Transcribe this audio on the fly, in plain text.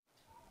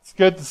It's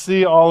good to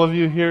see all of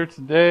you here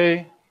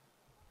today.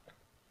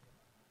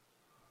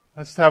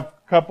 Let's have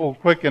a couple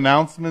quick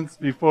announcements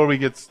before we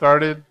get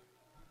started.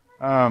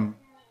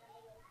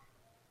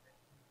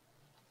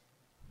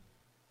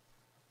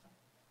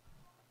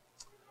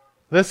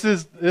 This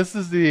is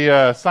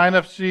the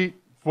sign-up sheet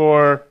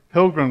for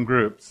pilgrim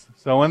groups.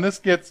 So when this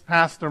gets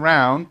passed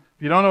around,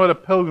 if you don't know what a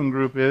pilgrim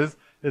group is,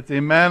 it's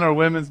a men or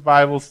women's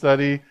Bible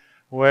study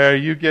where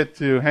you get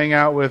to hang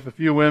out with a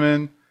few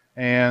women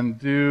and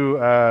do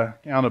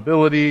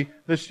accountability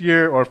this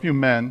year, or a few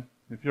men.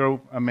 If you're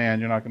a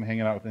man, you're not going to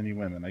hang out with any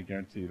women, I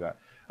guarantee you that.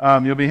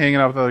 You'll be hanging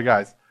out with other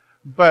guys.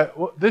 But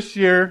this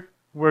year,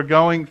 we're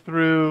going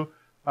through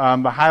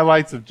the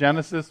highlights of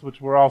Genesis, which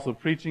we're also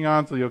preaching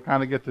on, so you'll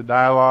kind of get to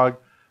dialogue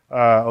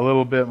a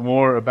little bit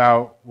more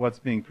about what's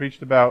being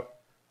preached about.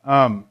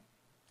 On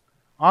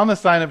the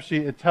sign-up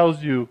sheet, it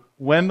tells you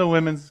when the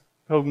women's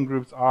pilgrim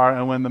groups are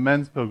and when the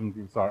men's pilgrim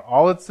groups are.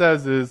 All it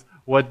says is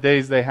what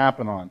days they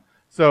happen on.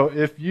 So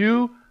if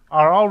you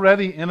are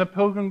already in a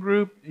pilgrim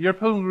group, your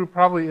pilgrim group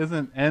probably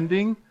isn't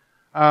ending.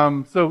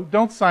 So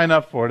don't sign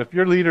up for it. If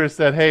your leader has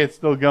said, hey, it's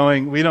still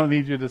going, we don't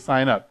need you to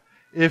sign up.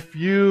 If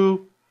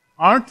you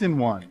aren't in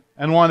one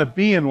and want to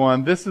be in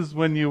one, this is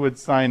when you would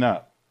sign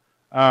up.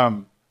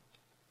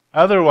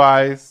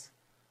 Otherwise,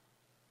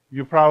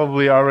 you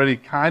probably already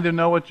kind of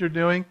know what you're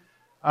doing.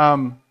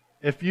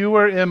 If you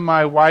were in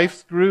my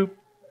wife's group,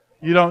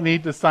 you don't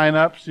need to sign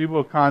up. She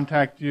will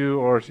contact you,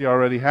 or she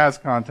already has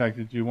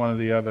contacted you, one or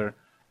the other,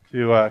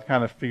 to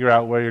kind of figure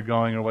out where you're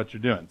going or what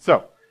you're doing.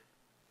 So,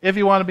 if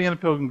you want to be in a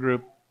pilgrim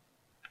group,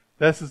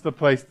 this is the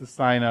place to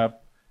sign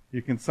up.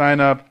 You can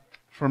sign up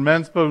for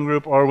men's pilgrim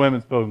group or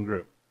women's pilgrim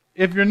group.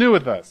 If you're new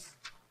with us,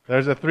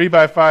 there's a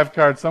 3x5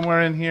 card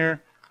somewhere in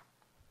here.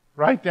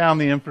 Write down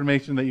the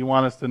information that you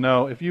want us to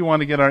know. If you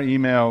want to get our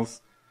emails,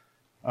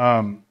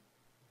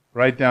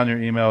 write down your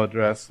email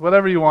address.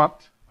 Whatever you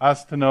want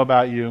us to know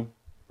about you,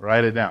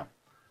 write it down.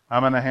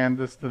 I'm going to hand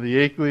this to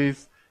the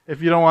Akelys.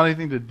 If you don't want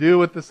anything to do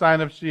with the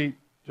sign-up sheet,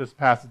 just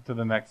pass it to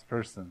the next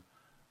person.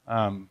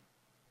 And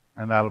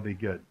that'll be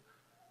good.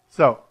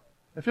 So,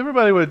 if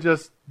everybody would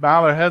just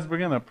bow their heads, we're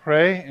going to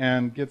pray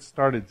and get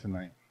started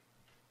tonight.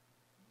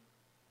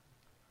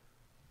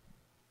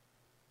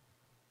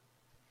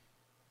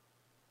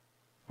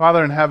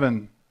 Father in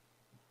heaven,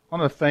 I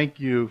want to thank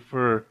you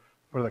for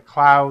the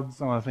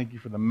clouds. I want to thank you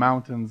for the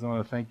mountains. I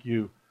want to thank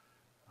you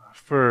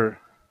for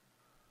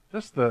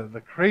just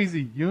the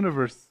crazy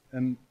universe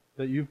and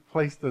that you've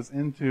placed us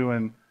into,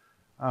 and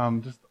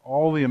just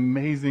all the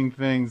amazing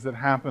things that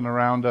happen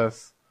around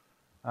us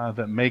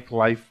that make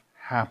life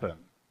happen.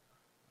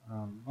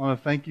 I want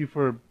to thank you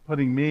for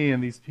putting me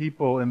and these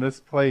people in this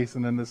place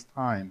and in this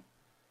time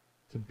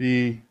to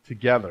be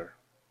together.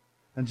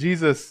 And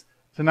Jesus,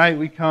 tonight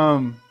we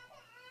come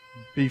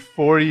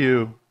before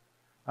you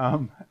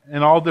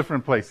in all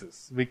different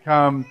places. We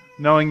come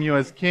knowing you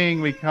as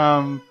King. We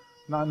come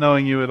not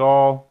knowing you at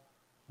all.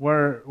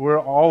 We're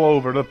all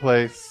over the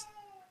place.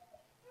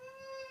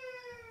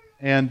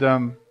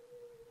 And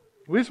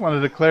we just want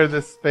to declare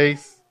this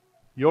space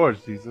yours,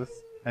 Jesus,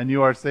 and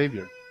you our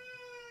Savior.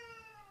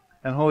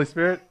 And Holy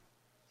Spirit,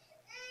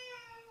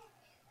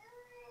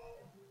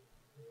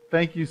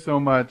 thank you so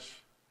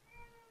much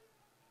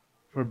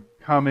for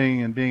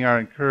coming and being our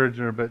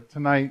encourager. But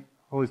tonight,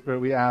 Holy Spirit,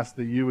 we ask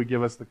that you would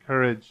give us the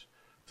courage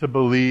to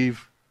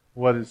believe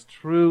what is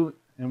true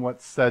and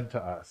what's said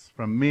to us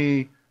from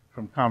me,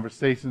 from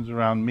conversations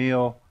around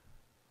meal,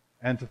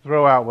 and to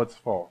throw out what's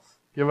false.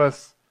 Give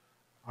us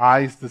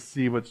eyes to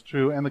see what's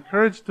true and the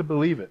courage to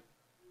believe it.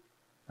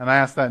 And I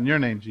ask that in your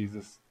name,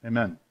 Jesus.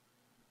 Amen.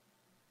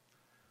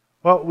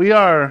 Well, we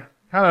are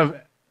kind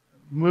of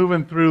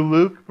moving through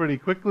Luke pretty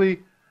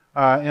quickly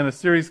in a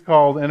series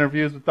called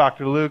Interviews with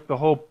Dr. Luke. The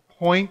whole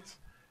point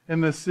in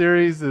this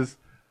series is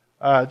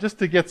just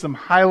to get some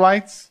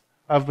highlights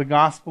of the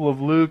Gospel of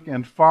Luke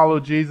and follow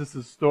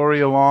Jesus'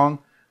 story along.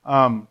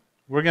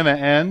 We're going to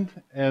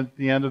end at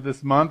the end of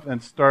this month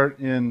and start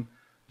in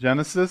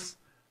Genesis.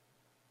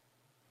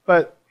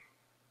 But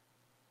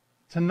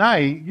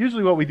tonight,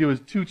 usually what we do is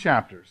 2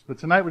 chapters. But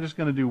tonight we're just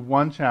going to do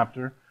 1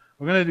 chapter.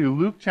 We're going to do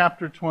Luke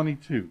chapter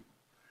 22.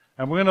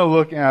 And we're going to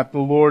look at the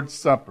Lord's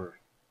Supper.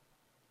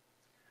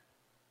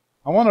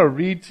 I want to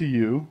read to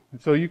you,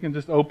 so you can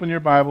just open your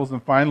Bibles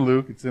and find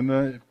Luke. It's in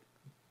there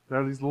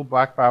are these little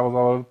black Bibles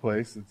all over the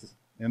place. It's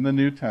in the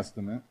New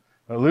Testament.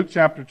 Luke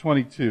chapter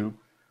 22.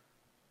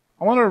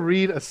 I want to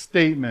read a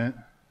statement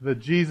that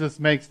Jesus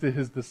makes to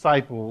his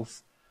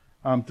disciples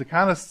to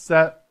kind of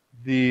set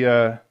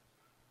the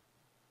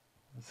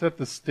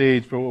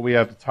stage for what we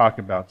have to talk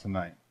about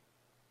tonight.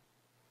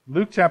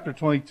 Luke chapter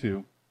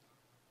 22.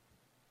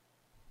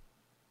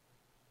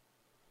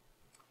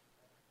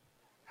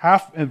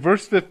 In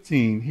verse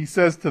 15, he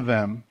says to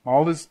them,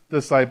 all his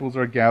disciples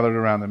are gathered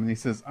around him, and he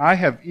says, I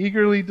have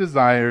eagerly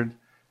desired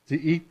to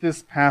eat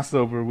this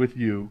Passover with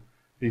you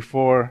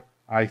before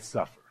I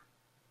suffer.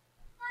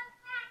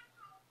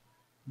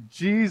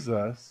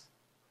 Jesus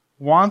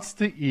wants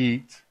to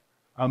eat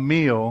a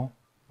meal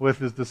with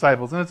his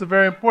disciples, and it's a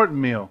very important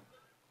meal.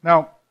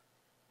 Now,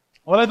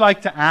 what I'd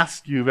like to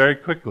ask you very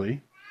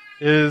quickly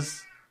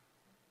is,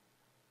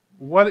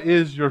 what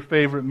is your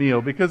favorite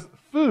meal? Because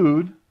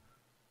food,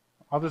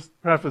 I'll just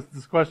preface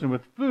this question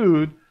with,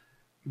 food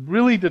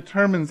really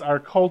determines our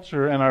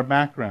culture and our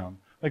background.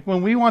 Like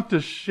when we want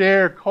to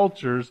share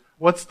cultures,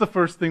 what's the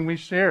first thing we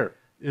share?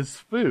 Is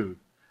food.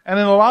 And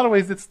in a lot of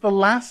ways, it's the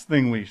last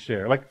thing we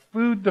share. Like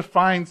food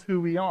defines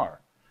who we are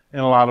in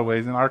a lot of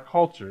ways in our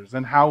cultures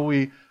and how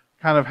we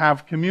kind of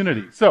have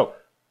community. So,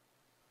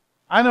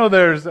 I know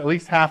there's at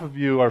least half of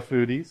you are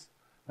foodies,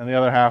 and the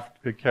other half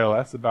could care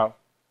less about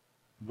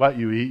what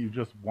you eat. You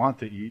just want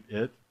to eat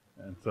it,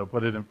 and so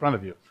put it in front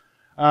of you.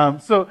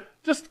 So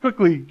just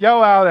quickly,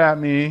 yell out at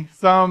me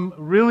some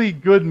really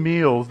good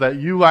meals that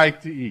you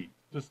like to eat.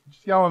 Just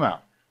yell them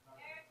out.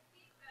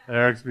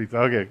 Eric's Pizza.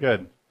 Okay,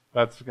 good.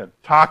 That's good.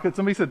 Tacos.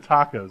 Somebody said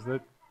tacos.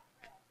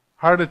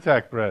 Heart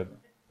attack bread.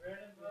 Bread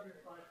and butter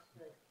fried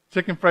steak.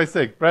 Chicken fried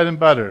steak. Bread and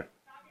butter.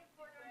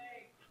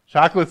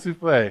 Chocolate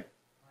souffle.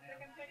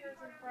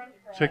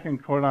 Chicken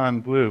cordon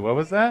bleu. What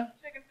was that?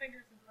 Chicken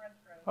fingers and french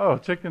fries. Oh,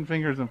 chicken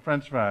fingers and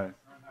french fries.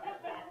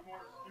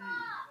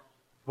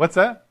 What's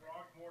that?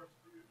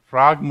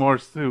 Frogmore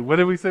stew. What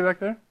did we say back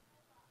there?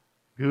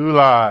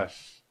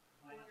 Goulash.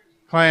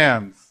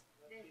 Clams.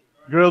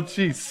 Grilled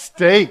cheese.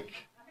 Steak.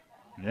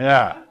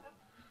 Yeah.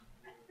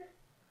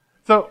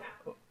 So,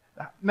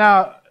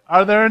 now,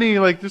 are there any,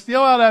 just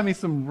yell out at me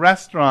some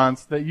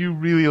restaurants that you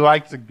really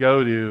like to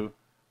go to,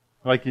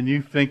 and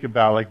you think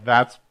about,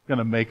 that's going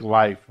to make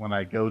life when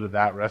I go to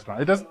that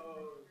restaurant. It doesn't.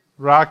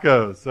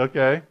 Rocco's,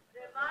 okay.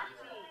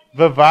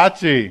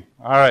 Vivace.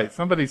 All right,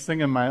 somebody's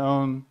singing my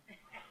own.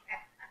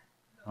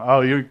 Oh,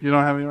 you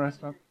don't have any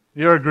restaurants?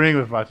 You're agreeing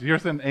with Vivace. You're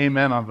saying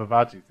amen on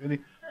Vivace.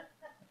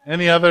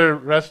 Any other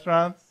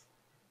restaurants?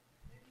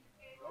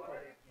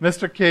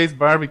 Mr. K's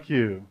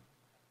Barbecue.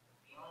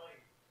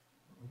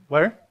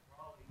 Where?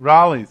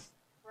 Raleigh's.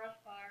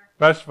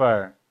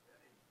 Brushfire.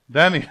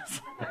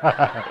 Denny's.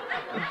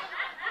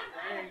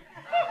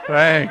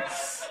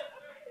 Thanks.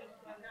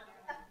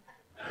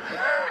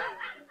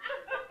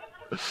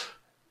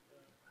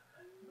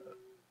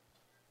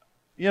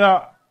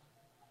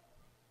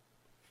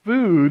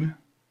 Food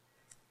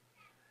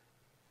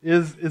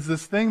is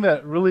this thing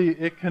that really,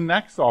 it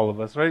connects all of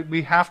us, right?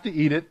 We have to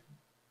eat it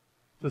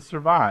to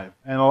survive.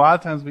 And a lot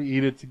of times we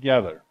eat it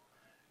together.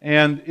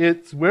 And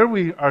it's where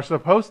we are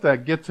supposed to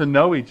get to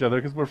know each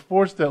other, because we're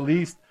forced to at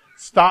least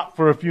stop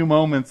for a few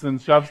moments and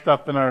shove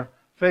stuff in our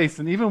face.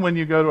 And even when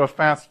you go to a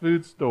fast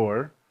food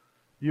store,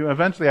 you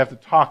eventually have to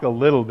talk a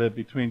little bit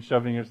between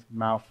shoving your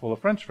mouth full of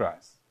french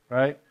fries,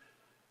 right?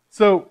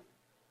 So,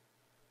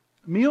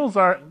 meals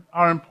are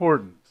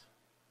important.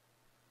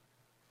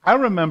 I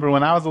remember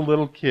when I was a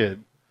little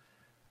kid,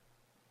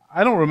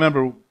 I don't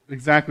remember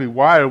exactly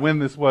why or when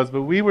this was,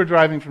 but we were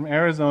driving from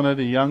Arizona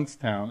to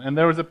Youngstown, and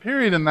there was a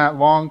period in that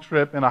long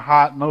trip in a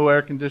hot, no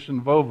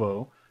air-conditioned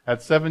Volvo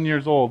at 7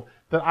 years old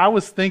that I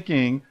was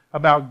thinking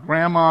about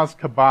Grandma's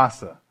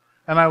kielbasa.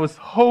 And I was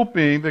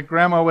hoping that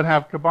Grandma would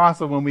have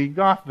kielbasa when we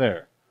got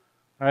there,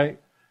 right?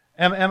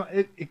 And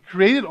it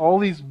created all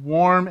these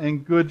warm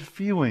and good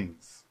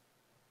feelings.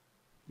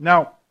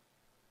 Now,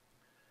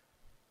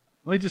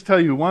 let me just tell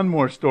you one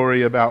more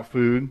story about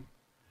food.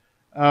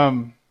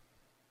 When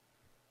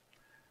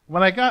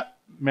I got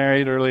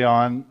married early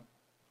on,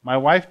 my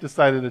wife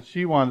decided that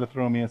she wanted to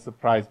throw me a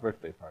surprise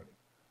birthday party.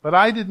 But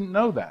I didn't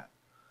know that.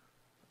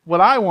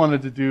 What I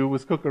wanted to do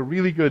was cook a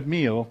really good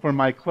meal for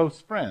my close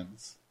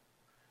friends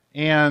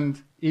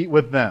and eat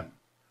with them.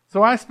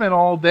 So I spent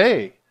all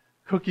day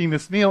cooking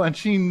this meal, and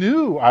she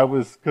knew I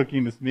was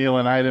cooking this meal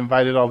and I had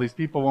invited all these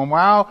people. And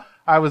while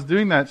I was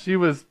doing that, she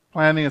was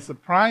planning a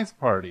surprise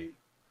party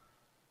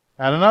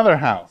at another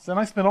house. And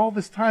I spent all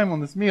this time on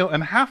this meal,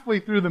 and halfway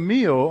through the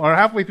meal, or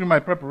halfway through my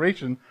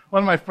preparation,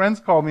 one of my friends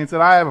called me and said,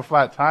 I have a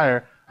flat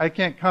tire. I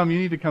can't come. You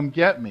need to come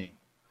get me.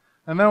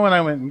 And then when I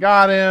went and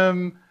got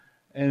him,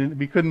 and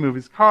we couldn't move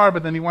his car,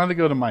 but then he wanted to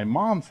go to my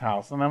mom's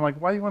house. And I'm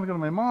like, why do you want to go to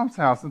my mom's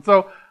house? And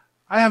so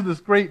I have this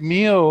great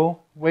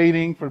meal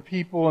waiting for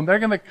people, and they're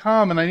going to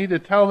come, and I need to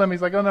tell them.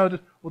 He's like, oh no,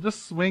 we'll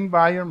just swing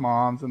by your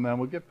mom's, and then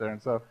we'll get there.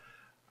 And so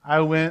I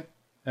went,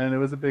 and it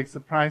was a big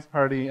surprise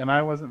party, and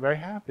I wasn't very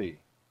happy.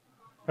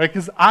 Right?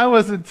 Because I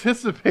was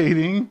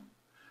anticipating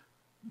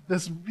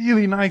this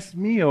really nice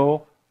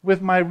meal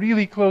with my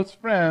really close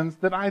friends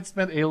that I'd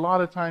spent a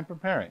lot of time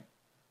preparing.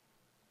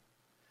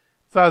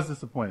 So I was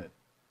disappointed.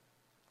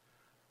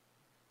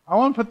 I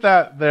want to put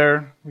that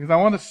there because I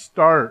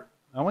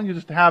want you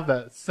just to have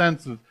that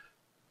sense of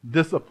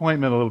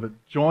disappointment a little bit.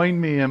 Join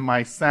me in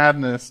my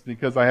sadness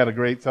because I had a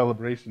great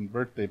celebration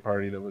birthday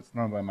party that was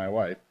thrown by my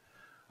wife.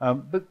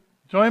 But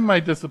join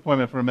my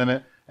disappointment for a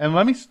minute, and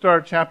let me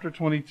start chapter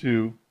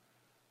 22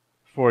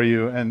 for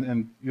you,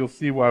 and you'll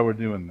see why we're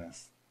doing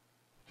this.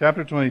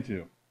 Chapter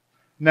 22.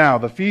 Now,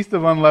 the feast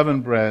of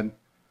unleavened bread,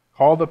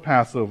 called the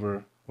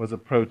Passover, was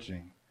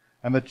approaching,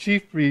 and the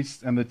chief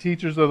priests and the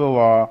teachers of the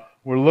law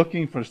were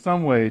looking for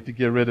some way to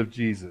get rid of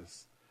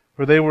Jesus,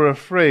 for they were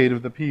afraid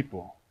of the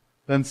people.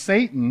 Then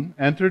Satan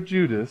entered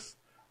Judas,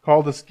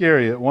 called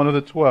Iscariot, one of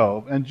the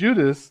 12, and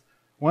Judas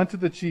went to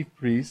the chief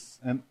priests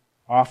and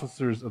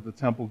officers of the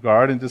temple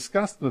guard and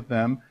discussed with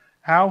them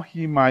how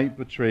he might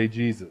betray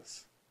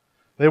Jesus.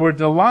 They were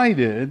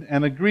delighted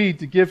and agreed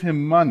to give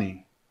him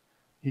money.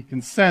 He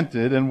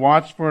consented and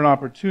watched for an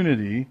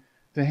opportunity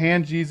to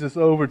hand Jesus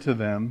over to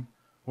them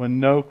when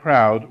no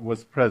crowd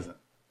was present.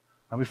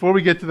 Now, before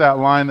we get to that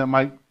line that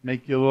might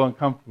make you a little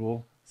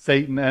uncomfortable,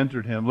 Satan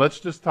entered him, let's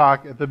just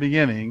talk at the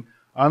beginning,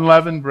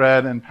 unleavened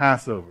bread and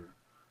Passover.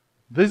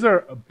 These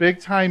are a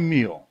big-time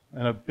meal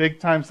and a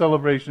big-time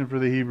celebration for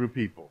the Hebrew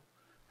people.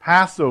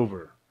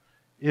 Passover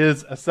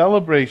is a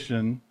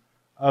celebration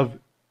of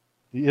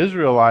the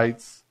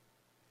Israelites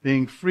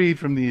being freed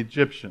from the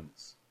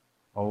Egyptians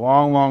a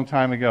long, long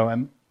time ago.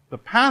 And the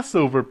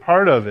Passover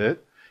part of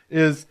it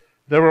is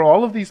there were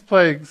all of these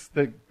plagues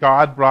that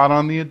God brought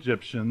on the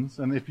Egyptians.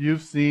 And if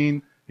you've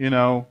seen,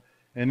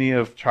 any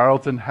of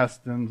Charlton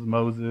Heston's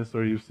Moses,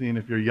 or you've seen,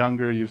 if you're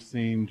younger, you've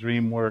seen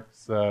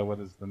DreamWorks, what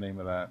is the name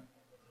of that?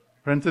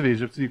 Prince of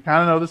Egypt. So you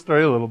kind of know the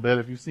story a little bit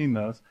if you've seen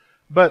those.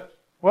 But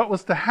what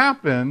was to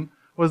happen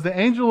was the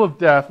angel of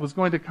death was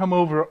going to come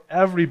over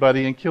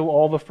everybody and kill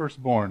all the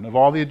firstborn of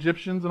all the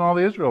Egyptians and all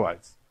the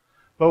Israelites.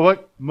 But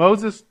what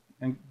Moses,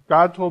 and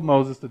God told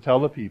Moses to tell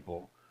the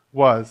people,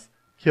 was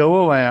kill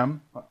a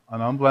lamb,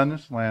 an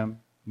unblemished lamb,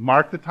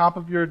 mark the top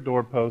of your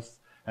doorposts,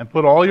 and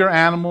put all your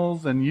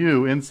animals and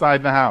you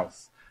inside the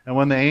house. And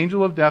when the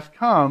angel of death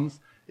comes,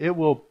 it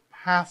will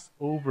pass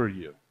over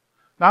you.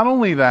 Not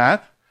only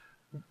that,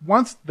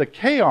 once the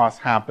chaos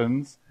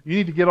happens, you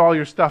need to get all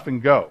your stuff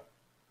and go.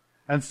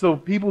 And so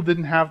people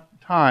didn't have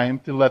time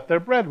to let their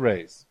bread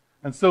raise.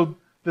 And so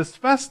this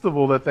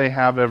festival that they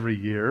have every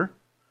year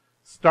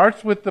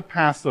starts with the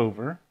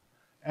Passover,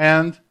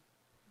 and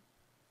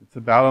it's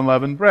about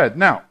unleavened bread.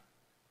 Now,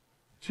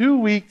 2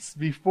 weeks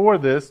before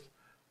this,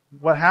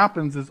 what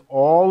happens is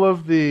all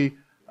of the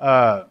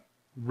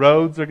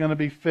roads are going to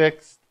be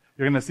fixed.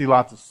 You're going to see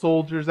lots of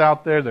soldiers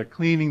out there. They're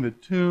cleaning the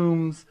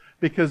tombs.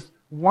 Because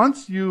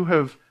once you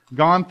have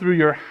gone through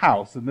your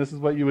house, and this is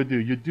what you would do.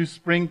 You'd do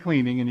spring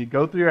cleaning, and you'd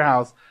go through your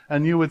house,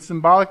 and you would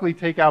symbolically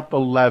take out the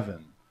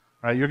leaven.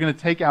 Right? You're going to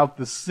take out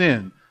the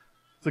sin.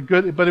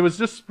 But it was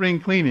just spring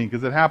cleaning,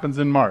 because it happens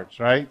in March,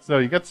 right? So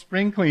you got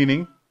spring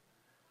cleaning.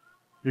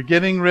 You're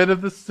getting rid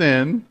of the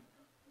sin.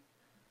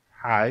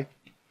 Hi.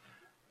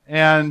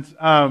 And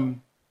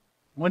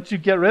once you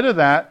get rid of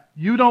that,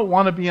 you don't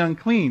want to be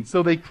unclean.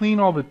 So they clean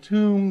all the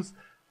tombs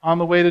on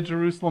the way to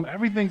Jerusalem.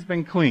 Everything's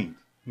been cleaned.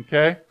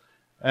 Okay?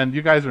 And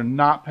you guys are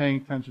not paying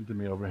attention to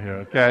me over here.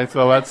 Okay?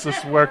 So let's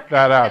just work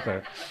that out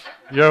there.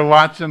 You're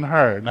watching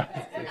her. No,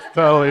 it's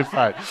totally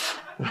fine.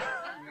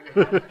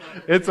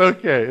 It's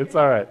okay. It's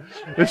all right.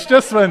 It's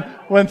just when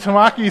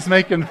Tamaki's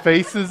making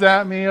faces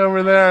at me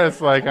over there,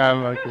 it's like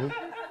I'm like,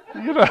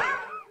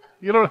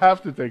 you don't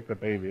have to take the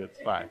baby. It's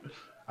fine.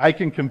 I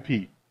can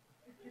compete.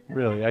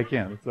 Really, I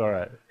can. It's all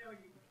right.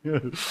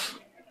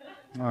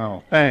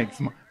 Oh, thanks.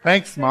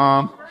 Thanks,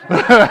 Mom.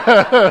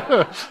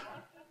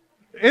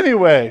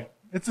 Anyway,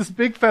 it's this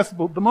big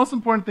festival. The most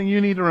important thing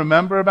you need to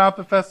remember about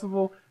the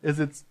festival is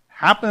it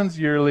happens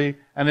yearly,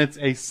 and it's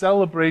a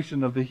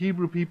celebration of the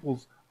Hebrew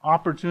people's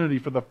opportunity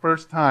for the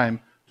first time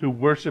to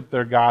worship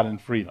their God in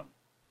freedom.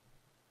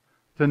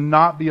 To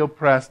not be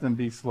oppressed and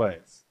be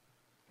slaves.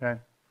 Okay?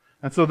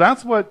 And so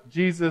that's what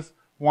Jesus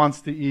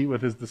wants to eat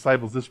with his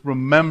disciples, this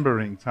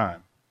remembering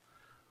time.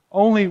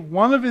 Only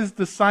one of his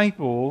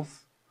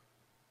disciples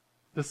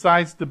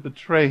decides to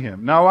betray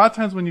him. Now, a lot of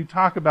times when you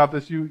talk about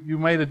this, you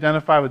might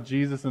identify with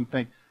Jesus and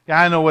think,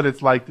 yeah, I know what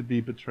it's like to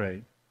be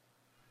betrayed.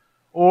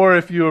 Or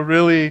if you're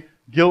really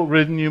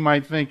guilt-ridden, you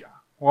might think,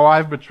 well,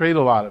 I've betrayed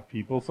a lot of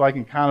people, so I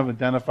can kind of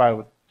identify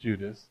with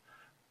Judas.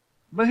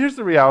 But here's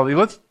the reality.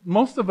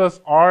 Most of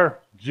us are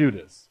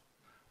Judas.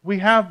 We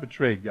have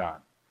betrayed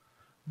God.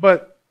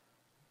 But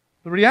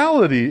the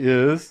reality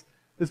is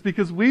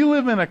because we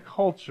live in a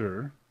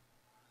culture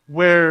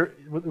where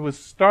it was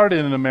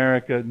started in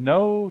America,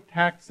 no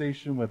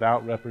taxation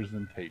without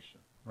representation,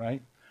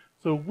 right?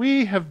 So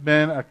we have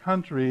been a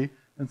country,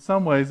 in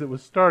some ways, that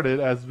was started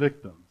as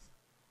victims.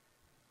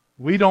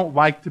 We don't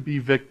like to be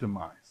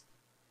victimized.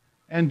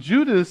 And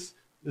Judas'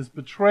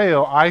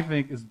 betrayal, I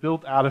think, is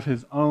built out of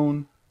his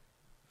own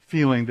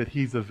feeling that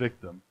he's a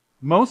victim.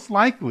 Most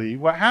likely,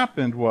 what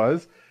happened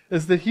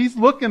is that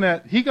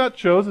he got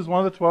chose as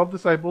one of the 12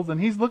 disciples, and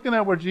he's looking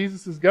at where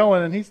Jesus is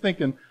going, and he's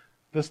thinking,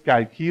 this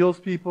guy heals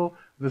people,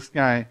 this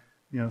guy,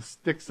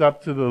 sticks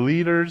up to the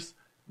leaders.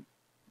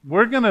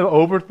 We're going to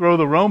overthrow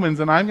the Romans,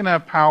 and I'm going to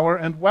have power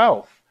and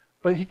wealth.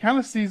 But he kind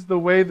of sees the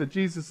way that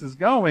Jesus is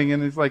going,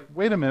 and he's like,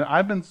 wait a minute,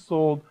 I've been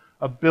sold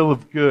a bill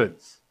of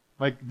goods.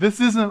 Like, this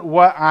isn't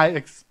what I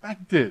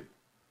expected,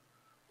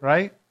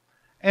 right?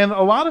 And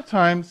a lot of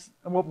times,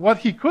 what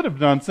he could have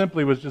done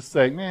simply was just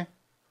say,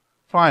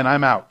 fine,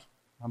 I'm out.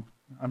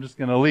 I'm just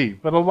going to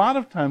leave. But a lot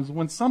of times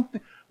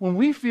when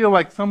we feel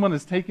like someone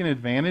is taking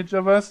advantage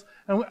of us,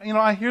 and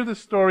I hear this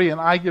story and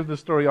I give this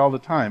story all the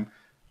time,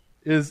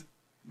 is,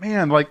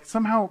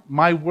 somehow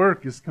my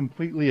work is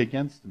completely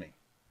against me.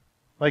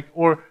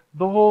 Or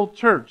the whole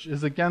church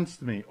is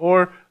against me.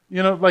 Or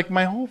like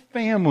my whole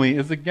family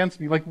is against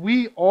me. Like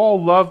we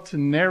all love to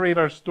narrate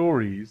our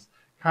stories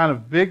kind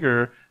of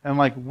bigger and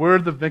like we're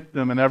the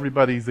victim and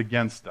everybody's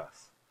against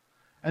us.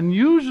 And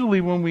usually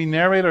when we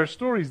narrate our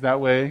stories that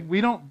way,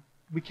 we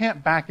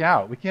can't back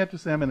out. We can't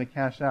just say, I'm going to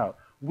cash out.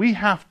 We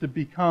have to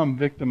become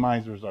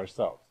victimizers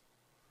ourselves.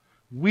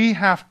 We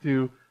have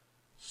to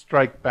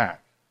strike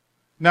back.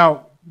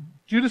 Now,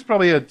 Judas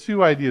probably had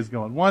two ideas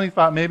going. One, he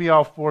thought maybe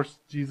I'll force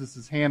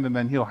Jesus' hand and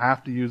then he'll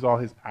have to use all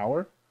his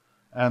power.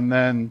 And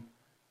then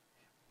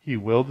he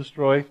will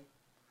destroy,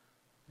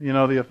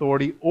 the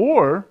authority.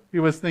 Or he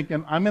was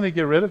thinking, I'm going to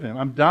get rid of him.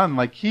 I'm done.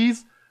 Like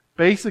he's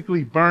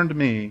basically burned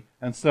me.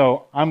 And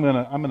so I'm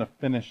going to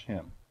finish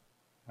him.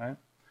 Right?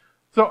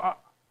 So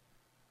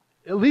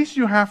at least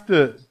you have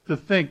to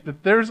think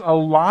that there's a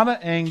lot of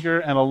anger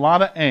and a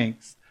lot of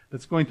angst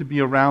that's going to be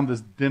around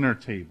this dinner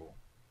table.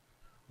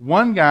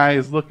 One guy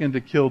is looking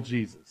to kill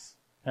Jesus.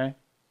 Okay?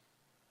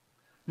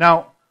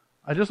 Now,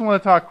 I just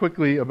want to talk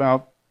quickly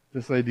about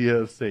this idea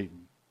of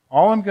Satan.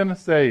 All I'm going to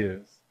say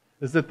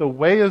is that the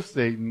way of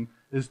Satan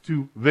is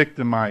to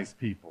victimize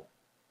people.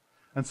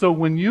 And so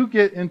when you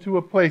get into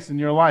a place in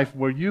your life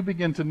where you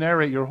begin to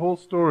narrate your whole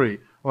story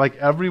like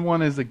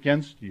everyone is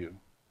against you,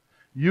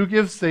 you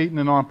give Satan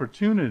an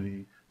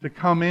opportunity to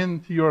come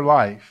into your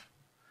life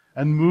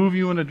and move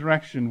you in a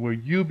direction where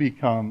you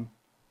become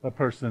the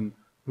person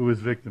who is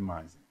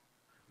victimizing,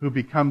 who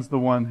becomes the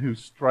one who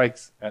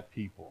strikes at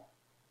people.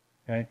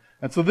 Okay?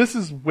 And so this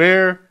is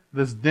where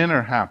this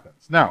dinner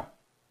happens. Now,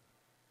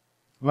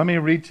 let me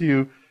read to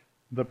you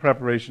the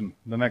preparation,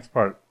 the next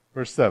part,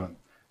 verse 7.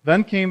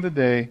 Then came the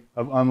day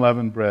of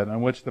unleavened bread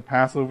on which the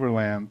Passover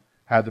lamb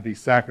had to be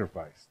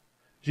sacrificed.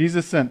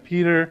 Jesus sent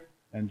Peter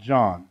and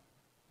John,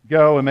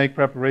 "Go and make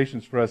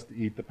preparations for us to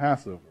eat the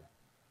Passover."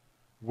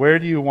 "Where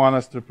do you want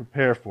us to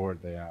prepare for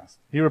it?" they asked.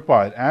 He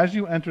replied, "As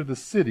you enter the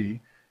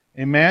city,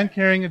 a man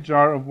carrying a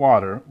jar of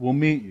water will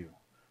meet you.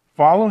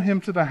 Follow him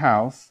to the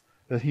house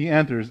that he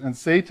enters and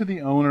say to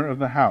the owner of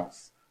the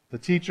house, 'The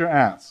teacher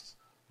asks,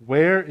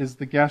 where is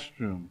the guest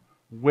room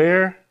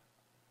where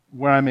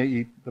I may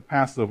eat the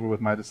Passover with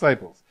my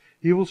disciples?'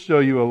 He will show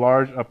you a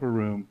large upper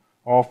room,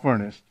 all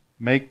furnished.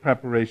 Make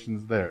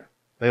preparations there."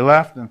 They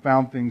left and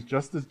found things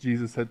just as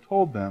Jesus had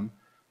told them,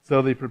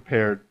 so they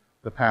prepared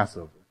the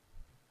Passover.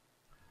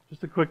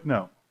 Just a quick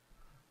note.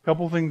 A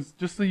couple things,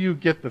 just so you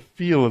get the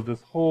feel of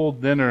this whole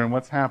dinner and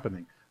what's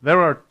happening.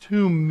 There are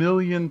 2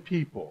 million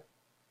people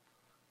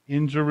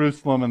in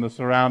Jerusalem and the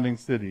surrounding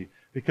city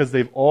because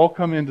they've all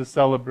come in to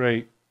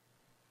celebrate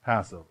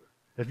Passover.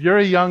 If you're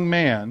a young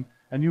man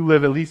and you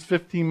live at least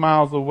 15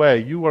 miles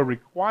away, you are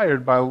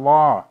required by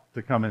law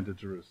to come into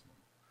Jerusalem.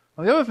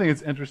 Now, the other thing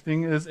that's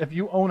interesting is if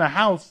you own a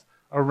house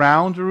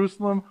around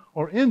Jerusalem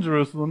or in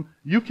Jerusalem,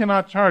 you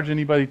cannot charge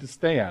anybody to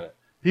stay at it.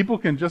 People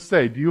can just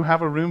say, "Do you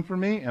have a room for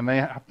me?" And they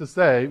have to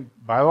say,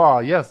 by law,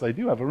 "Yes, I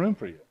do have a room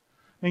for you."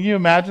 Can you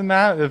imagine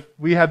that? If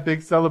we had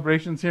big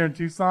celebrations here in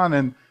Tucson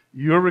and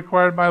you're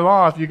required by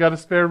law, if you got a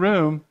spare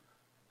room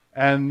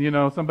and,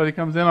 somebody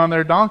comes in on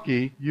their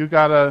donkey, you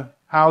got to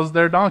house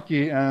their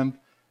donkey and,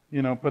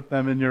 put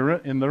them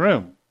in the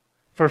room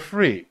for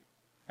free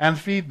and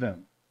feed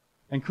them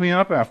and clean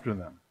up after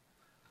them.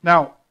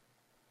 Now,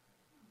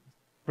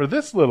 for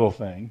this little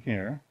thing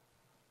here,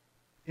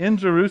 in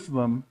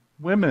Jerusalem,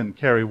 women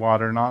carry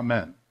water, not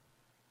men.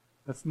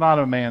 That's not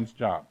a man's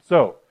job.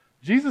 So,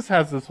 Jesus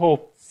has this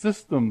whole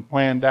system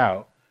planned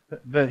out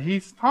that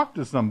he's talked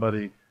to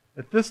somebody.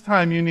 At this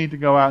time, you need to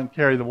go out and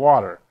carry the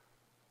water.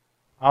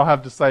 I'll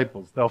have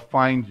disciples. They'll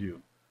find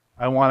you.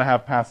 I want to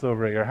have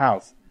Passover at your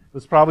house. It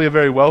was probably a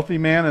very wealthy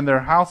man, and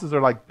their houses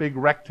are like big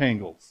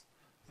rectangles.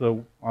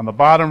 So on the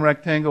bottom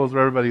rectangle is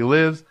where everybody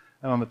lives,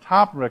 and on the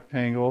top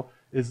rectangle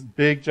is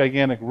big,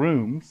 gigantic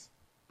rooms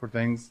for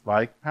things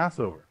like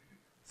Passover.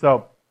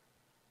 So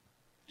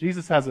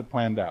Jesus has it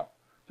planned out.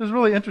 Which is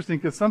really interesting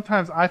because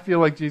sometimes I feel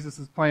like Jesus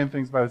is playing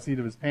things by the seat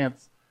of his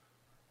pants,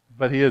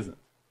 but he isn't.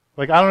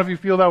 Like, I don't know if you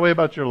feel that way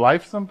about your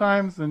life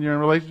sometimes, and you're in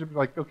a relationship,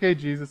 like, okay,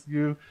 Jesus,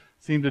 you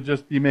seem to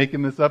just be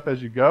making this up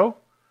as you go.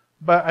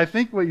 But I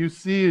think what you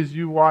see as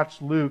you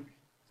watch Luke,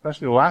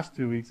 especially the last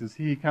 2 weeks, is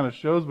he kind of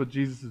shows what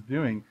Jesus is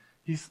doing.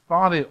 He's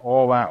thought it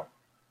all out.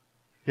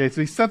 Okay,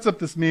 so he sets up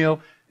this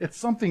meal. It's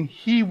something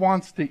he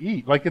wants to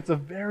eat. Like, it's a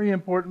very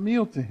important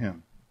meal to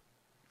him.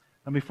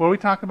 And before we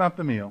talk about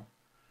the meal,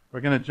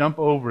 we're going to jump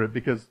over it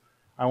because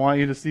I want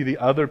you to see the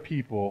other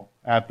people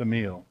at the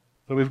meal.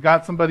 So we've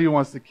got somebody who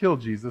wants to kill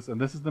Jesus, and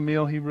this is the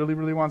meal he really,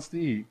 really wants to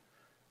eat.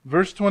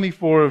 Verse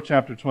 24 of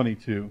chapter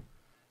 22,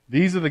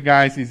 these are the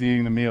guys he's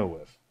eating the meal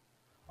with.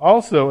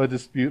 Also a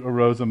dispute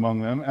arose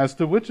among them as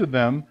to which of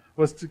them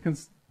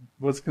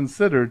was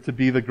considered to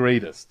be the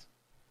greatest.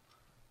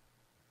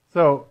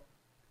 So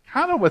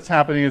kind of what's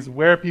happening is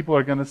where people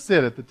are going to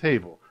sit at the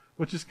table,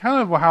 which is kind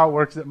of how it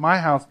works at my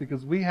house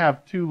because we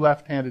have 2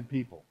 left-handed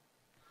people.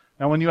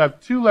 Now when you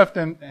have 2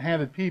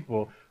 left-handed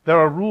people, there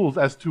are rules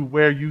as to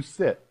where you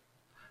sit.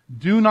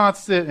 Do not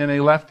sit in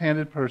a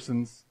left-handed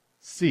person's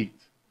seat.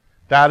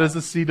 That is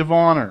a seat of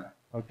honor,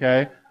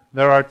 okay?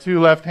 there are two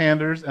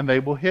left-handers, and they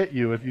will hit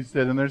you if you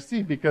sit in their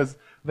seat because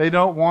they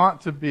don't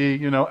want to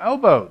be,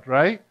 elbowed,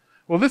 right?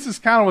 Well, this is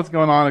kind of what's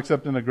going on,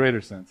 except in a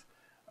greater sense.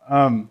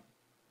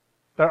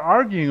 They're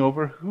arguing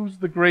over who's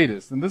the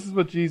greatest, and this is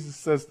what Jesus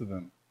says to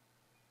them.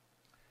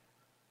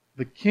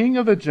 The King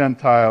of the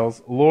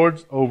Gentiles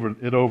lords over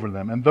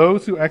them, and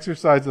those who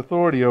exercise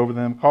authority over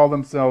them call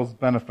themselves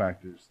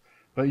benefactors.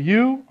 But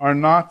you are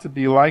not to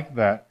be like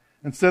that.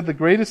 Instead, the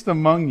greatest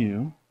among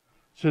you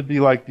should be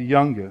like the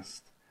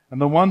youngest,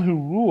 and the one who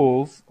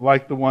rules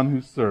like the one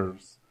who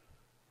serves.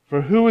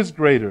 For who is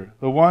greater,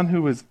 the one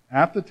who is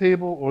at the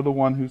table or the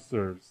one who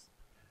serves?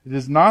 It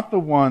is not the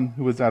one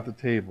who is at the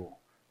table,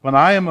 but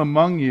I am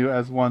among you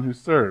as one who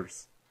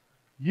serves.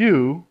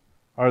 You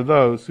are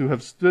those who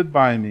have stood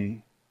by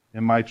me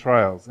in my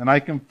trials, and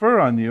I confer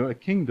on you a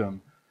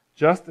kingdom,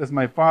 just as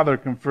my Father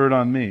conferred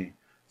on me,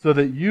 so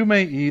that you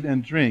may eat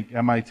and drink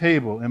at my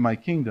table in my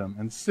kingdom,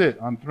 and sit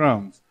on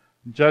thrones,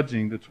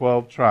 judging the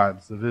 12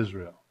 tribes of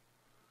Israel.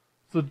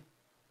 So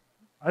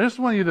I just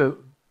want you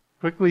to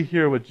quickly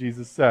hear what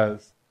Jesus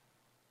says.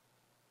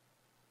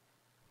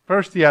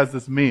 First, he has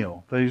this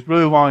meal that he's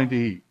really longing to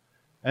eat,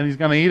 and he's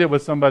going to eat it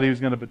with somebody who's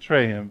going to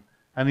betray him,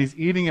 and he's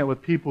eating it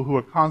with people who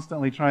are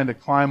constantly trying to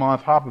climb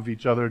on top of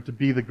each other to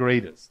be the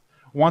greatest.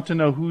 Want to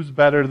know who's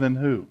better than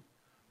who,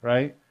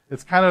 right?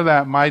 It's kind of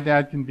that my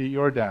dad can beat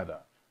your dad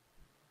up,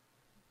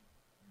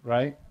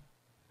 right?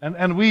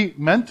 And we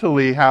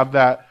mentally have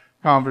that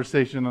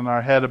conversation in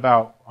our head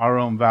about our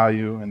own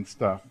value and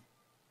stuff.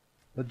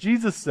 But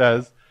Jesus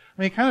says,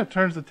 he kind of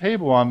turns the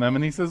table on them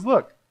and he says,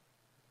 look,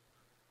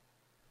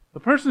 the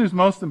person who's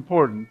most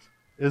important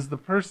is the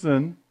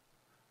person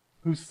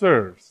who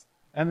serves.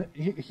 And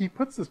he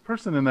puts this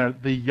person in there,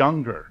 the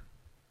younger,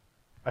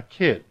 a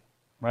kid,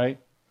 right?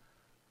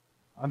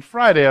 On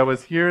Friday, I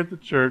was here at the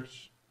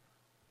church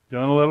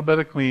doing a little bit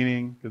of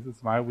cleaning because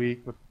it's my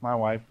week with my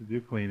wife to do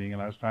cleaning,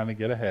 and I was trying to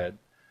get ahead.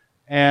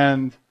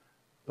 And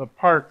the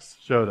Parks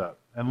showed up,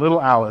 and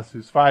little Alice,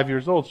 who's 5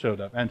 years old,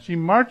 showed up. And she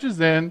marches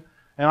in,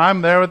 and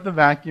I'm there with the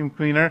vacuum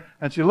cleaner,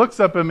 and she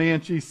looks up at me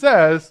and she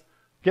says,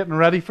 "Getting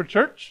ready for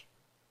church?"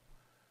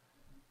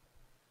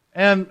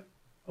 And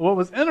what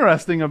was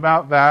interesting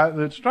about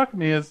that struck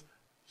me is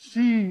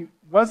she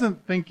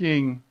wasn't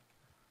thinking,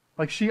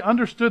 she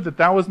understood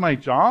that was my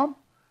job,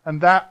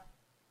 and that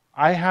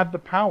I had the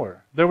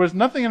power. There was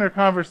nothing in her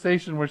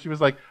conversation where she was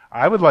like,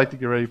 I would like to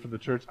get ready for the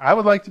church. I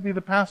would like to be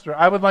the pastor.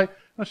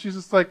 No, she's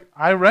just like,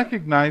 I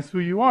recognize who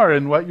you are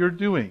and what you're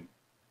doing.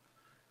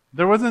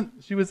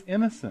 She was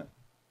innocent.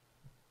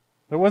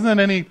 There wasn't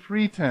any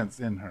pretense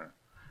in her.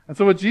 And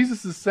so what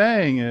Jesus is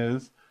saying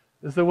is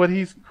that what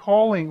he's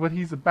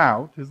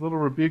about, his little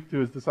rebuke to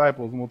his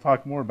disciples, and we'll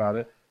talk more about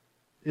it,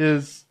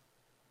 is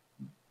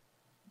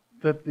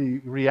that the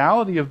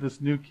reality of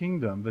this new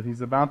kingdom that he's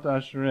about to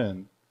usher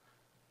in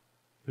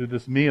through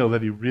this meal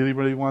that he really,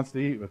 really wants to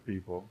eat with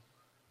people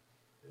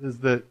is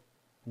that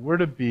we're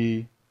to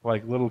be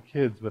like little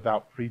kids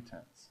without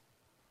pretense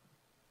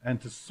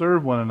and to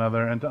serve one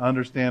another and to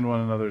understand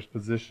one another's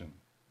position.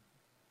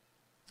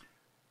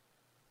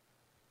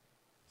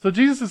 So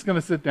Jesus is going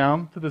to sit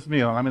down to this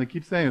meal, and I'm going to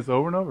keep saying this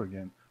over and over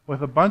again,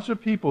 with a bunch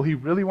of people he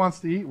really wants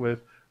to eat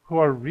with who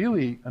are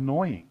really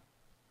annoying.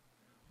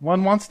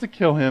 One wants to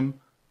kill him,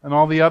 and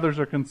all the others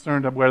are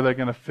concerned of where they're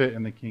going to fit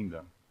in the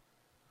kingdom.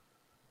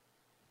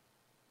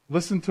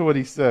 Listen to what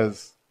he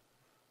says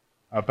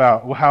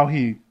about how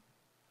he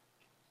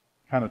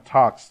kind of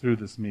talks through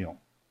this meal.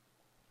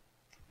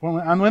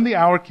 And when the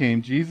hour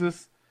came,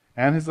 Jesus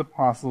and his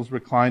apostles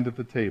reclined at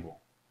the table.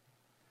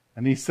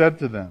 And he said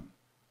to them,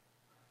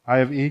 I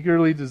have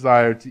eagerly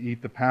desired to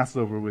eat the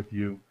Passover with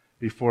you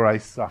before I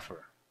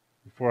suffer,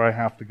 before I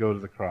have to go to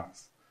the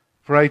cross.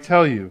 For I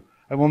tell you,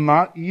 I will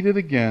not eat it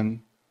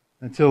again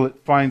until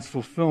it finds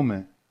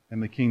fulfillment in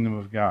the kingdom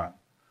of God.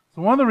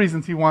 So one of the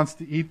reasons he wants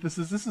to eat this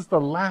is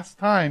the last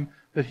time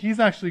that he's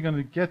actually going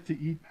to get to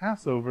eat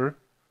Passover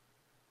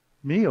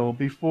meal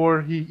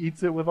before he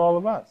eats it with all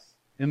of us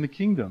in the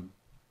kingdom.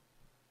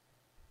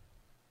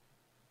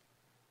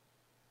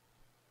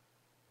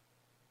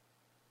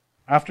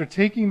 After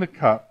taking the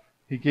cup,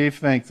 he gave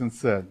thanks and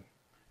said,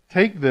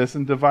 Take this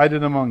and divide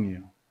it among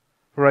you.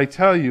 For I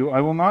tell you, I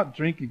will not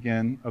drink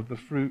again of the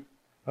fruit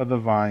of the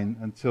vine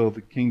until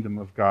the kingdom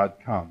of God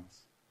comes.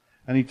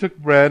 And he took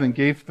bread and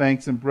gave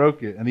thanks and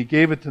broke it, and he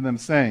gave it to them,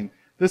 saying,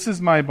 This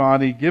is my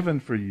body given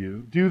for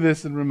you. Do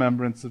this in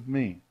remembrance of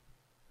me.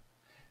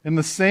 In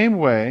the same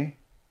way,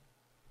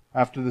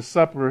 after the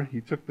supper,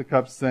 he took the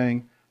cup,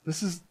 saying,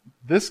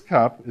 This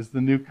cup is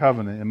the new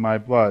covenant in my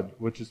blood,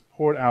 which is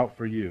poured out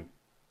for you.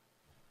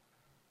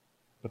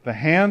 But the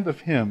hand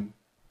of him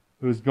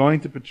who is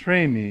going to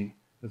betray me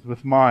is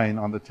with mine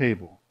on the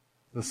table.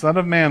 The Son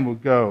of Man will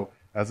go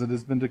as it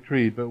has been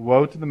decreed, but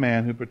woe to the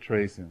man who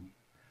betrays him.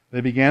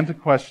 They began to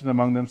question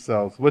among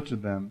themselves which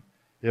of them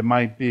it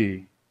might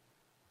be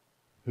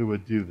who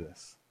would do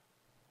this.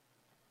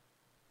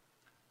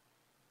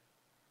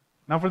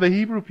 Now for the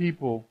Hebrew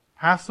people,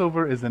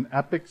 Passover is an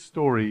epic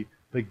story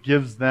that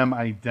gives them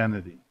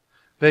identity.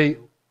 They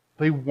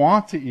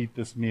want to eat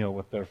this meal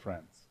with their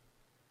friends.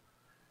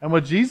 And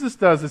what Jesus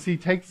does is he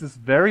takes this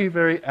very,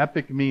 very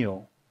epic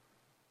meal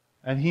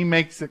and he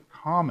makes it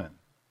common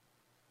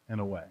in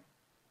a way.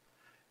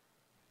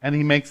 And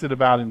he makes it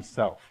about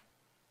himself.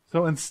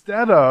 So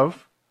instead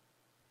of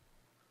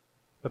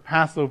the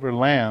Passover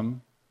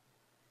lamb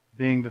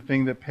being the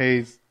thing that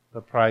pays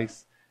the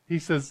price, he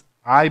says,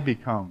 I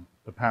become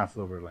the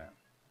Passover lamb.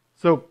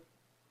 So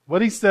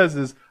what he says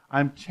is,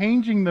 I'm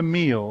changing the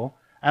meal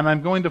and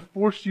I'm going to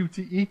force you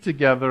to eat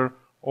together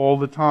all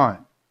the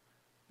time.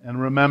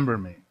 And remember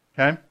me.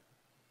 Okay?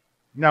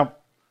 Now,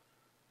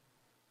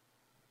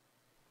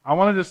 I don't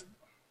want to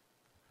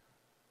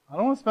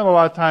spend a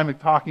lot of time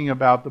talking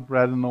about the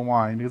bread and the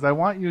wine, because I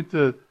want you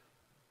to,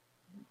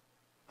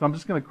 so I'm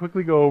just going to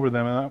quickly go over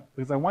them,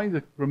 because I want you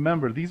to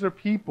remember, these are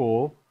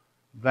people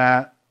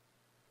that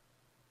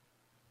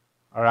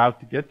are out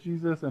to get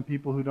Jesus and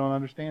people who don't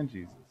understand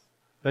Jesus.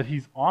 That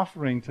he's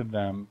offering to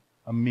them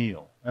a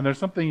meal. And there's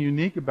something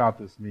unique about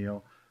this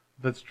meal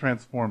that's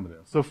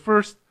transformative. So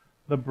first,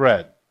 the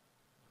bread.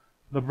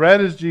 The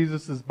bread is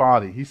Jesus'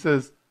 body. He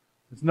says,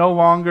 it's no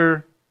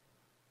longer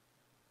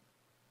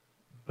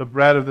the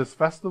bread of this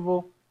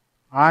festival.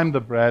 I'm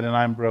the bread and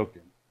I'm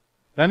broken.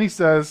 Then he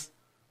says,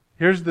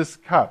 here's this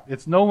cup.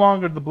 It's no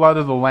longer the blood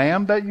of the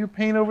lamb that you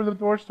paint over the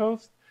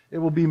doorpost. It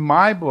will be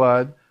my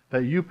blood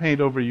that you paint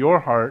over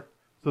your heart,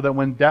 so that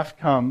when death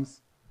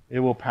comes, it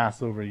will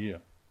pass over you.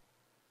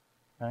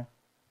 Okay?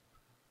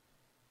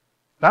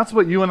 That's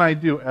what you and I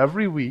do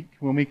every week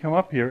when we come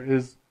up here,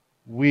 is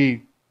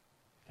we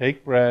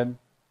take bread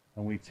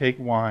and we take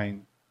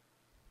wine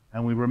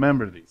and we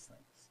remember these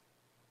things.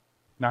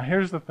 Now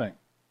here's the thing.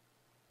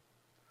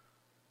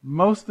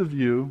 Most of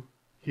you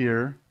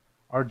here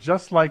are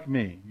just like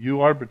me.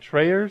 You are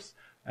betrayers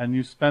and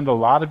you spend a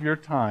lot of your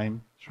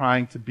time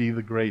trying to be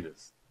the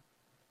greatest.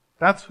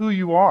 That's who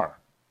you are,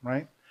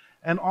 right?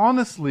 And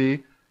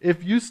honestly,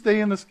 if you stay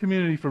in this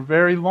community for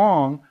very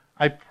long,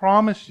 I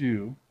promise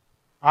you,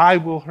 I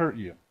will hurt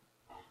you.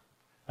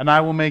 And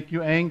I will make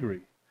you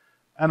angry.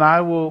 And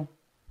I will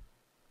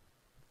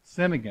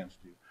sin against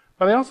you.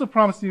 But I also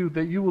promise you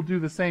that you will do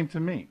the same to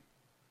me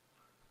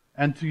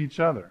and to each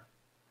other.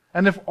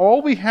 And if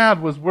all we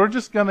had was we're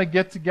just going to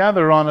get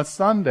together on a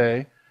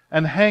Sunday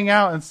and hang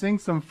out and sing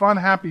some fun,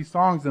 happy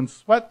songs and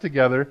sweat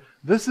together,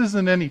 this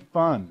isn't any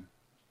fun.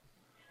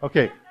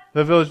 Okay,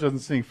 the village doesn't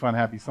sing fun,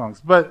 happy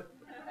songs. But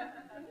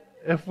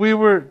if we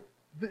were,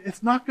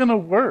 it's not going to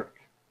work.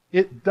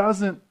 It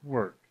doesn't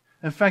work.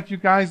 In fact, you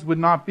guys would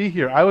not be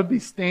here. I would be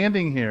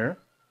standing here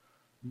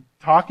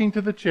talking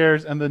to the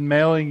chairs and then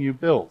mailing you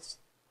bills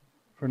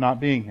for not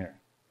being here.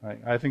 Right?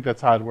 I think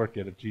that's how I'd work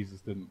it if Jesus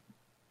didn't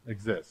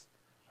exist.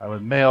 I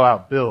would mail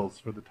out bills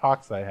for the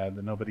talks I had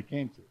that nobody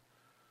came to.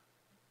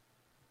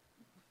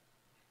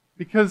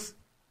 Because,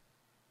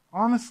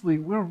 honestly,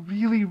 we're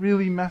really,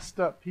 really messed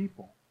up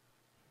people.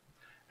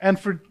 And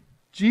for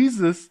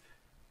Jesus,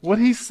 what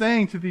he's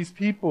saying to these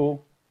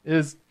people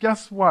is,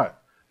 guess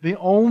what? The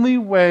only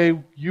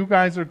way you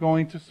guys are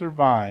going to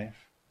survive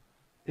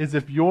is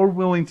if you're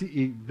willing to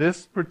eat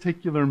this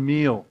particular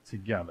meal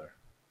together.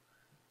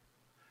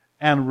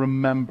 And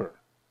remember.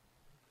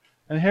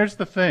 And here's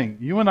the thing.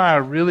 You and I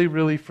are really,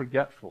 really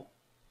forgetful.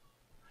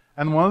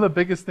 And one of the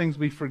biggest things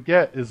we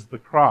forget is the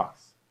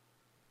cross.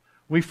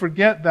 We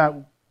forget that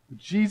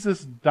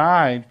Jesus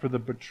died for the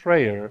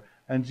betrayer,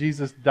 and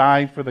Jesus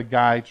died for the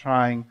guy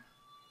trying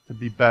to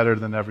be better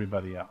than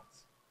everybody else.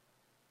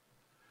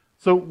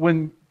 So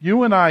when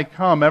you and I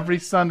come every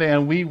Sunday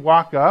and we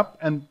walk up,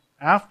 and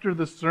after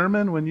the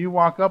sermon, when you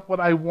walk up, what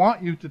I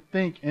want you to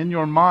think in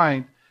your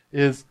mind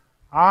is,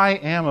 I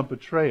am a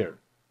betrayer.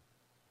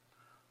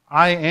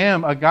 I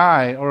am a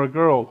guy or a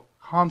girl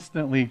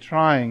constantly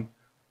trying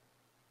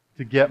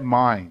to get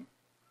mine.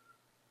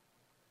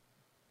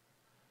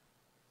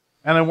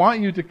 And I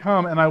want you to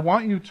come and I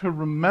want you to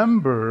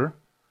remember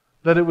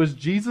that it was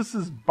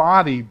Jesus'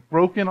 body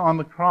broken on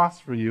the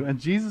cross for you and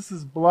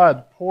Jesus'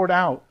 blood poured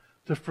out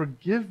to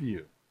forgive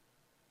you.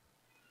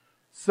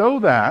 So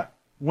that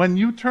when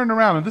you turn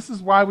around, and this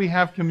is why we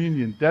have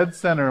communion, dead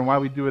center, and why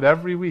we do it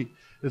every week,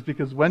 is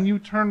because when you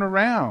turn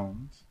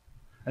around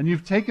and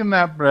you've taken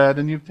that bread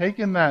and you've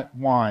taken that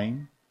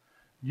wine,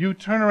 you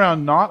turn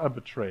around not a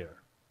betrayer,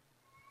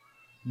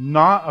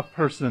 not a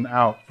person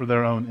out for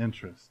their own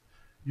interest.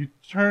 You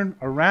turn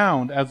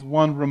around as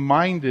one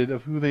reminded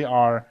of who they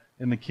are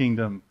in the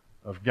kingdom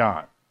of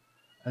God.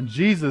 And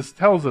Jesus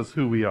tells us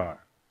who we are.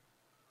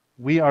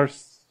 We are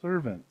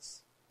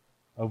servants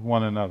of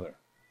one another.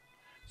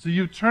 So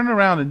you turn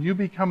around and you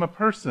become a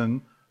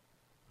person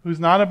who's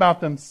not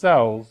about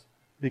themselves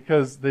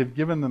because they've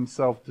given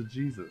themselves to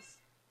Jesus.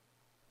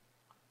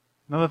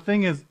 Now the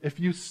thing is, if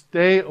you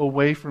stay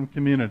away from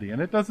community,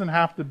 and it doesn't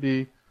have to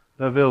be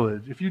the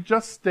village, if you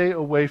just stay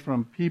away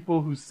from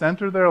people who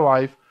center their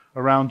life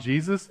around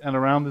Jesus and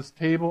around this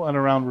table and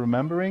around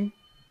remembering,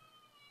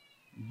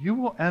 you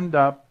will end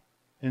up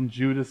in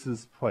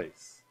Judas's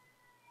place.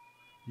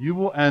 You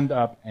will end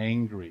up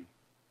angry.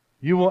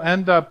 You will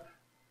end up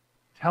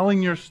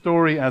telling your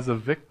story as a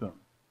victim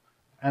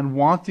and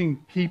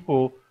wanting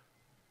people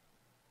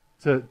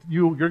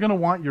you're going to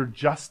want your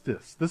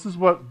justice. This is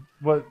what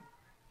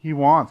he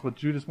wants, what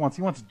Judas wants.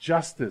 He wants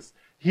justice.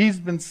 He's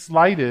been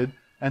slighted,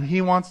 and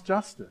he wants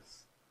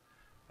justice.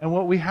 And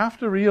what we have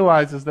to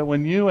realize is that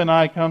when you and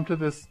I come to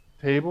this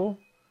table,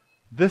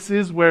 this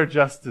is where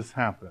justice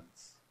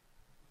happens.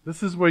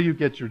 This is where you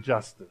get your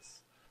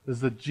justice. Is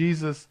that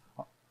Jesus,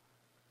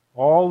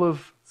 all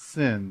of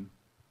sin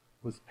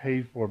was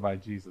paid for by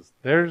Jesus.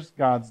 There's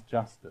God's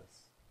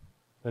justice.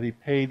 That he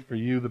paid for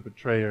you, the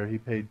betrayer. He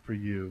paid for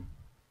you,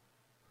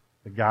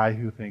 the guy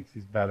who thinks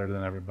he's better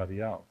than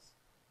everybody else.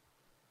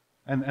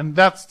 And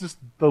that's just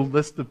the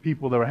list of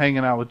people that were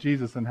hanging out with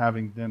Jesus and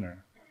having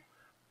dinner.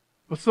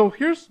 But so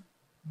here's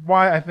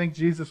why I think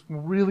Jesus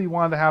really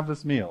wanted to have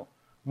this meal.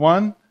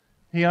 One,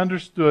 he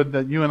understood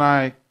that you and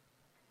I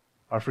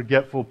are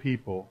forgetful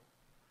people,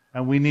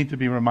 and we need to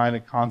be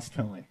reminded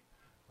constantly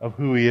of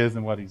who he is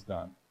and what he's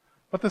done.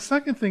 But the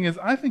second thing is,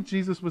 I think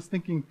Jesus was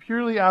thinking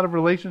purely out of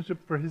relationship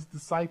for his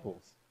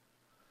disciples.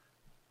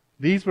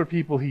 These were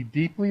people he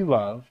deeply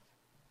loved,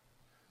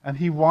 and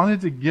he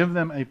wanted to give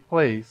them a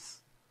place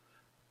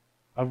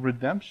of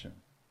redemption.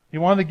 He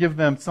wanted to give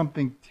them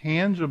something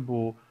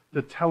tangible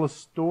to tell a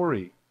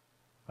story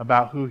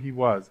about who he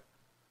was.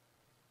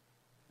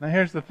 Now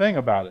here's the thing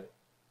about it.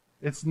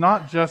 It's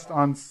not just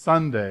on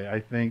Sunday, I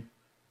think,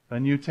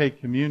 when you take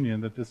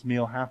communion that this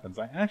meal happens.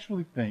 I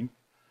actually think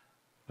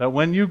that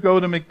when you go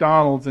to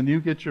McDonald's and you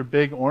get your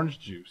big orange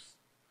juice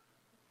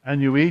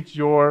and you eat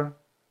your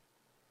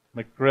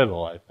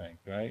McGriddle, I think,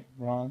 right,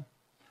 Ron?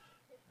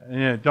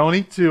 Yeah, don't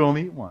eat two,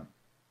 only eat one.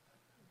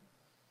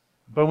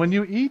 But when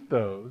you eat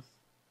those,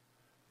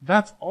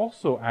 that's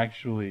also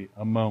actually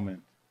a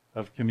moment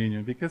of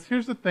communion. Because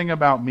here's the thing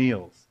about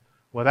meals.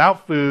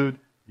 Without food,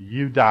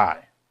 you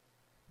die.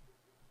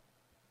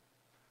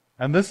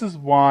 And this is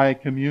why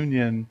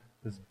communion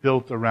is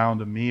built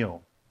around a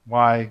meal.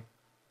 Why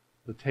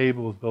the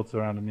table is built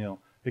around a meal.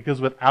 Because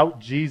without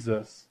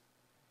Jesus,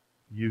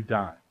 you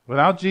die.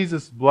 Without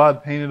Jesus'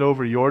 blood painted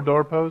over your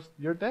doorpost,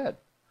 you're dead.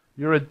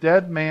 You're a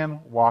dead man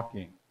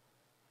walking.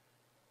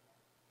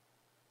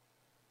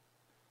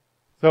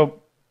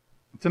 So,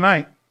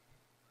 tonight,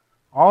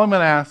 all I'm going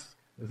to ask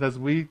is as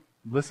we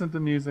listen to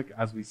music,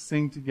 as we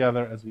sing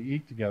together, as we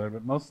eat together,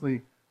 but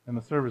mostly in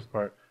the service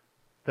part,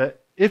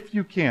 that if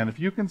you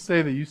can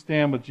say that you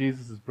stand with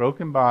Jesus'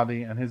 broken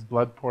body and his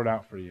blood poured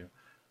out for you,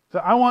 so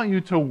I want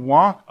you to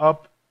walk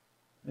up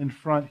in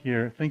front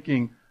here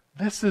thinking,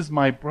 this is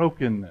my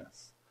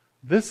brokenness.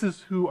 This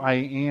is who I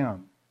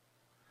am.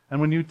 And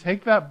when you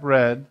take that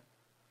bread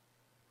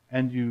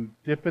and you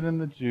dip it in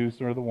the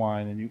juice or the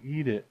wine and you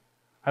eat it,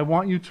 I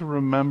want you to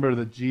remember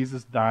that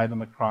Jesus died on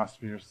the cross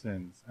for your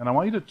sins. And I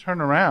want you to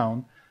turn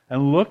around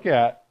and look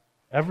at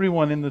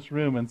everyone in this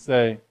room and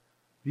say,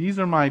 these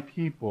are my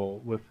people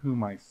with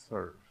whom I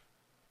serve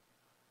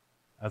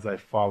as I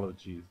follow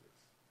Jesus.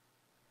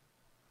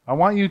 I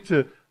want you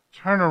to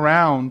turn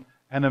around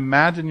and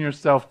imagine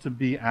yourself to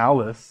be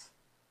Alice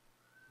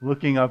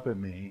looking up at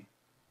me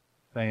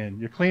saying,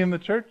 you're cleaning the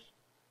church?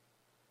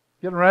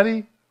 Getting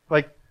ready?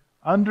 Like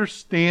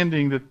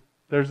understanding that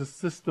there's a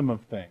system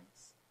of things.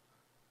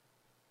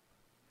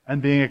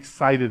 And being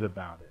excited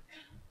about it.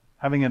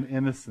 Having an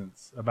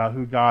innocence about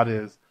who God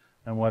is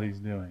and what he's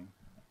doing.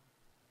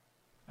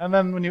 And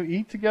then when you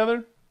eat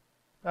together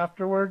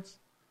afterwards,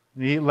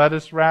 and you eat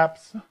lettuce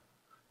wraps,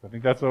 I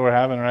think that's what we're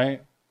having,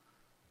 right?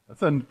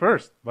 That's a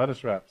first,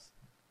 lettuce wraps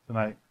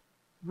tonight.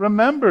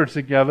 Remember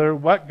together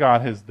what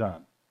God has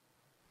done.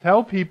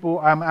 Tell people,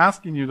 I'm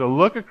asking you to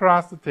look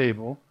across the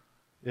table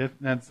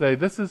and say,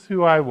 this is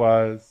who I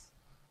was,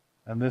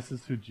 and this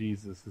is who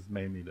Jesus has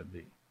made me to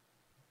be.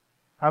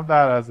 Have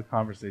that as a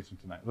conversation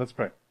tonight. Let's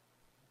pray.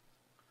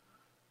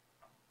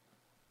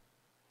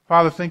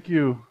 Father, thank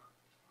you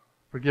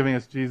for giving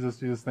us Jesus.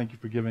 Jesus, thank you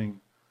for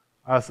giving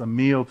us a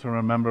meal to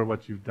remember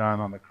what you've done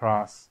on the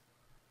cross.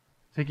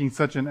 Taking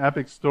such an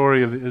epic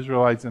story of the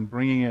Israelites and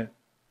bringing it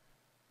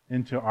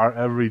into our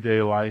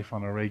everyday life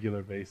on a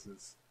regular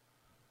basis.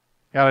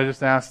 God, I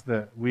just ask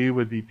that we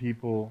would be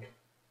people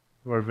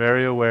who are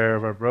very aware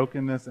of our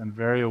brokenness and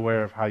very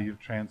aware of how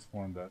you've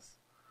transformed us.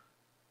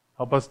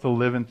 Help us to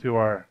live into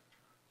our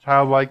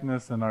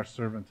childlikeness and our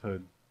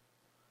servanthood.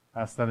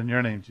 I ask that in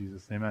your name,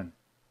 Jesus. Amen.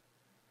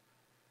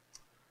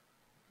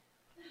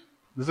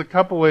 There's a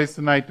couple ways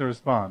tonight to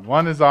respond.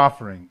 One is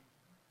offering.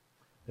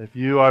 If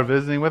you are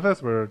visiting with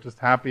us, we're just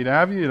happy to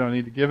have you. You don't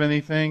need to give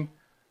anything.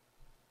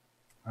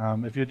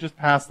 If you just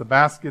pass the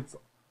baskets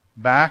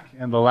back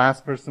and the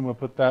last person will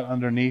put that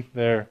underneath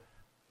their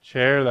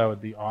chair, that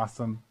would be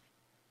awesome.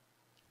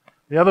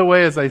 The other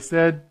way, as I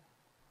said,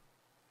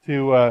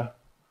 to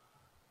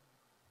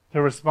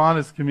respond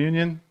is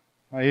communion.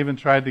 I even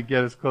tried to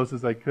get as close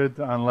as I could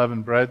to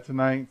unleavened bread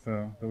tonight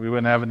so that we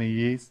wouldn't have any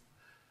yeast.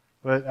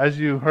 But as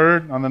you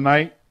heard on the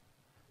night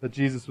that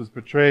Jesus was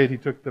betrayed, he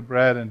took the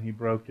bread and he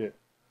broke it.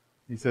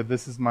 He said,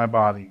 this is my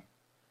body.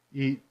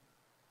 Eat,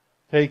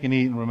 take and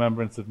eat in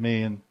remembrance of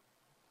me. And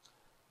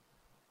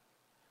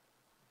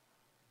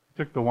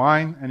he took the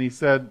wine and he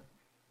said,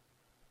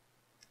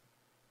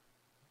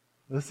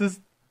 this is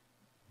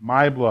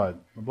my blood,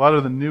 the blood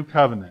of the new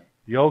covenant.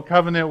 The old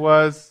covenant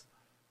was,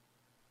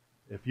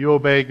 if you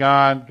obey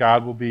God,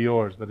 God will be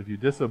yours. But if you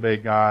disobey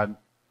God,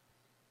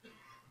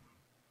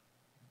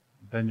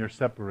 then you're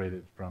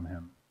separated from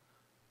Him.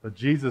 But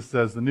Jesus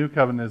says the new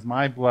covenant is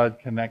my blood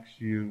connects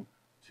you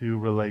to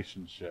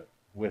relationship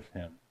with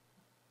Him.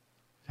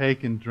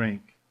 Take and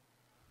drink.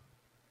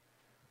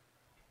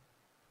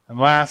 And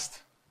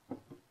last,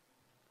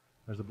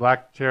 there's a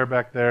black chair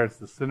back there. It's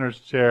the sinner's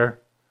chair.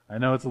 I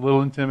know it's a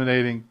little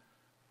intimidating,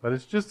 but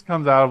it just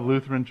comes out of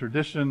Lutheran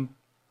tradition,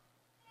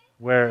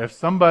 where if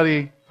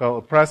somebody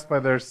felt oppressed by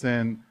their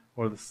sin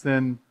or the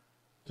sin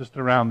just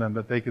around them,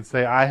 that they could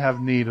say, I have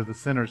need of the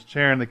sinner's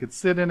chair, and they could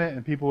sit in it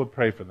and people would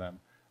pray for them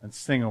and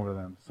sing over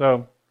them.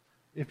 So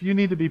if you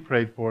need to be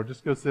prayed for,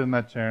 just go sit in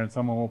that chair and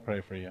someone will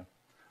pray for you.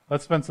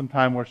 Let's spend some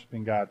time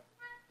worshiping God.